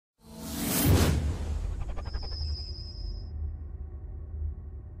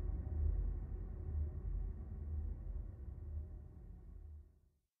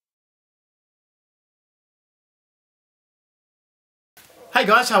Hey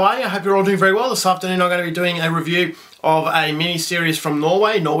guys, how are you? I hope you're all doing very well. This afternoon I'm going to be doing a review of a mini-series from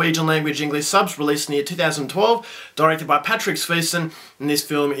Norway, Norwegian language English subs, released in the year 2012, directed by Patrick Svendsen, and this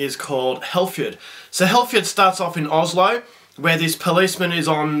film is called Hellfjord. So Hellfjord starts off in Oslo, where this policeman is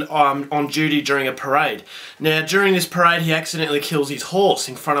on duty during a parade. Now, during this parade, he accidentally kills his horse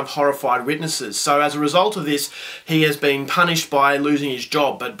in front of horrified witnesses. So as a result of this, he has been punished by losing his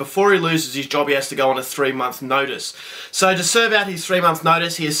job. But before he loses his job, he has to go on a 3-month notice. So to serve out his 3-month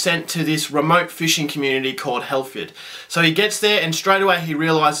notice, he is sent to this remote fishing community called Hellfjord. So he gets there, and straight away he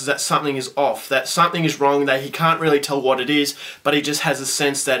realises that something is off, that something is wrong, that he can't really tell what it is, but he just has a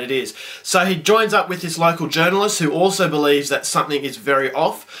sense that it is. So he joins up with this local journalist who also believes that something is very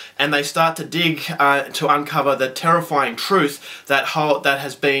off, and they start to dig to uncover the terrifying truth that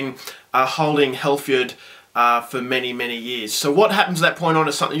has been holding Hellfjord for many, many years. So what happens at that point on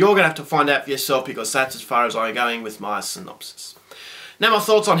is something you're going to have to find out for yourself, because that's as far as I'm going with my synopsis. Now my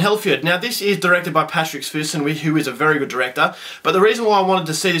thoughts on Hellfjord. Now this is directed by Patrick Svendsen, who is a very good director, but the reason why I wanted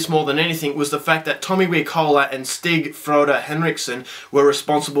to see this more than anything was the fact that Tommy Wirkola and Stig Frode Henriksen were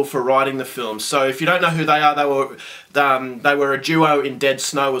responsible for writing the film. So if you don't know who they are, they were a duo in Dead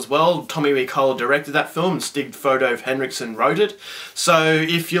Snow as well. Tommy Wirkola directed that film and Stig Frode Henriksen wrote it. So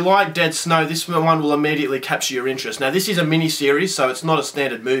if you like Dead Snow, this one will immediately capture your interest. Now this is a mini-series, so it's not a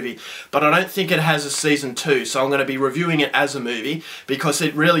standard movie, but I don't think it has a season 2, so I'm going to be reviewing it as a movie, because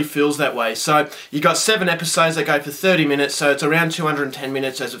it really feels that way. So you got 7 episodes that go for 30 minutes, so it's around 210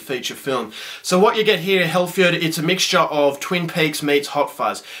 minutes as a feature film. So what you get here, Hellfjord, it's a mixture of Twin Peaks meets Hot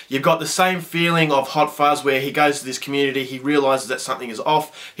Fuzz. You've got the same feeling of Hot Fuzz, where he goes to this community, he realises that something is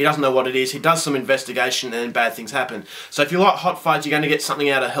off, he doesn't know what it is, he does some investigation, and then bad things happen. So if you like Hot Fuzz, you're going to get something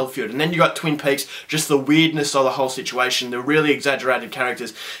out of Hellfjord. And then you got Twin Peaks, just the weirdness of the whole situation, the really exaggerated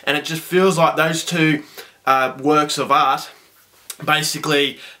characters, and it just feels like those two works of art,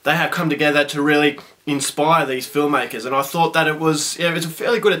 basically, they have come together to really inspire these filmmakers, and I thought that it was a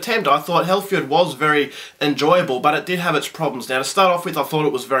fairly good attempt. I thought Hellfjord was very enjoyable, but it did have its problems. Now, to start off with, I thought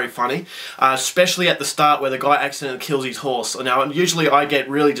it was very funny, especially at the start where the guy accidentally kills his horse. Now, usually I get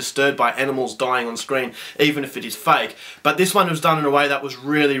really disturbed by animals dying on screen, even if it is fake, but this one was done in a way that was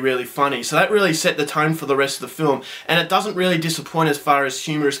really, really funny. So that really set the tone for the rest of the film, and it doesn't really disappoint as far as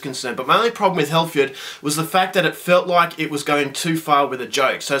humour is concerned. But my only problem with Hellfjord was the fact that it felt like it was going too far with a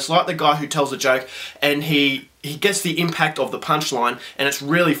joke. So it's like the guy who tells a joke, and he gets the impact of the punchline, and it's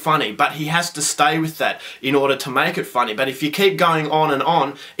really funny, but he has to stay with that in order to make it funny. But if you keep going on and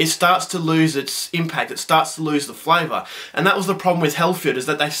on, it starts to lose its impact, it starts to lose the flavour. And that was the problem with Hellfjord, is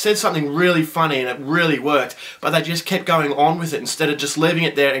that they said something really funny and it really worked, but they just kept going on with it instead of just leaving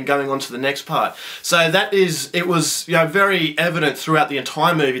it there and going on to the next part. So it was very evident throughout the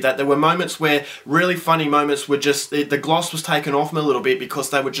entire movie that there were moments where really funny moments were just, the gloss was taken off them a little bit, because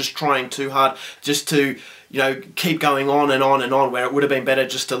they were just trying too hard just to keep going on and on and on, where it would have been better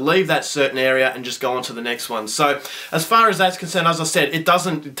just to leave that certain area and just go on to the next one. So as far as that's concerned, as I said, it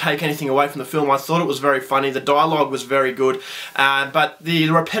doesn't take anything away from the film. I thought it was very funny, the dialogue was very good, but the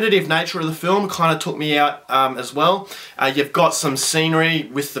repetitive nature of the film kind of took me out as well. You've got some scenery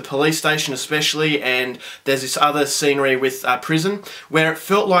with the police station especially, and there's this other scenery with prison, where it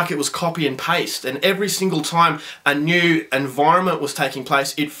felt like it was copy and paste, and every single time a new environment was taking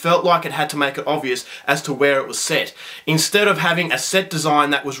place, it felt like it had to make it obvious as to where it was set, instead of having a set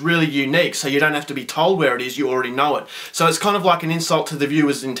design that was really unique, so you don't have to be told where it is, you already know it. So it's kind of like an insult to the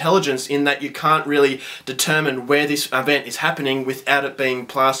viewer's intelligence, in that you can't really determine where this event is happening without it being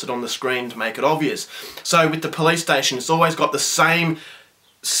plastered on the screen to make it obvious. So with the police station, it's always got the same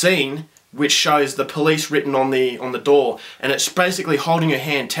scene which shows the police written on the door, and it's basically holding your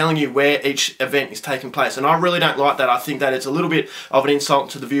hand, telling you where each event is taking place. And I really don't like that. I think that it's a little bit of an insult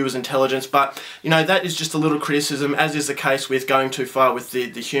to the viewer's intelligence, but that is just a little criticism, as is the case with going too far with the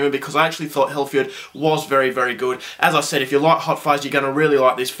humour, because I actually thought Hellfjord was very, very good. As I said, if you like Hot Fuzz, you're going to really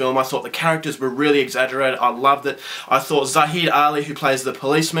like this film. I thought the characters were really exaggerated. I loved it. I thought Zahid Ali, who plays the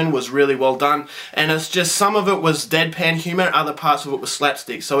policeman, was really well done, and it's just, some of it was deadpan humour, other parts of it was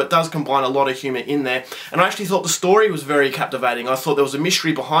slapstick, so it does combine a lot of humour in there. And I actually thought the story was very captivating. I thought there was a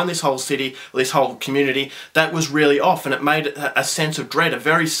mystery behind this whole city, this whole community, that was really off, and it made a sense of dread, a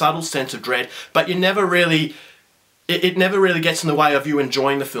very subtle sense of dread, but you never really, it never really gets in the way of you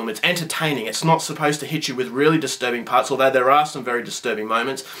enjoying the film. It's entertaining. It's not supposed to hit you with really disturbing parts, although there are some very disturbing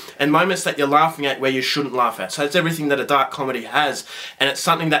moments, and moments that you're laughing at where you shouldn't laugh at. So it's everything that a dark comedy has, and it's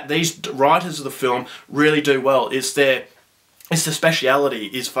something that these writers of the film really do well. It's it's the speciality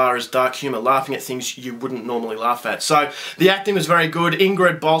as far as dark humour, laughing at things you wouldn't normally laugh at. So the acting was very good.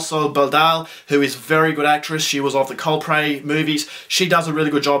 Ingrid Bolsø-Berdal, who is a very good actress, she was of the Coldplay movies, she does a really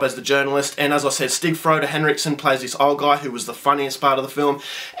good job as the journalist. And as I said, Stig Frode Henriksen plays this old guy who was the funniest part of the film.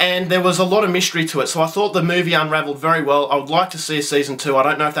 And there was a lot of mystery to it, so I thought the movie unravelled very well. I would like to see a season 2. I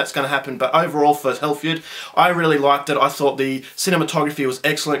don't know if that's going to happen, but overall for Hellfjord, I really liked it. I thought the cinematography was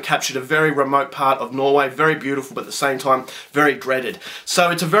excellent, captured a very remote part of Norway, very beautiful, but at the same time, very dreaded.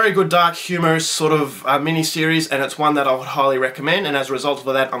 So it's a very good dark humorous sort of mini-series, and it's one that I would highly recommend, and as a result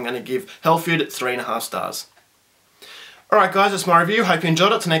of that, I'm going to give Hellfjord 3.5 stars. Alright guys, that's my review. Hope you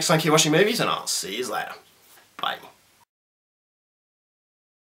enjoyed it. Till next time, keep watching movies, and I'll see you later. Bye.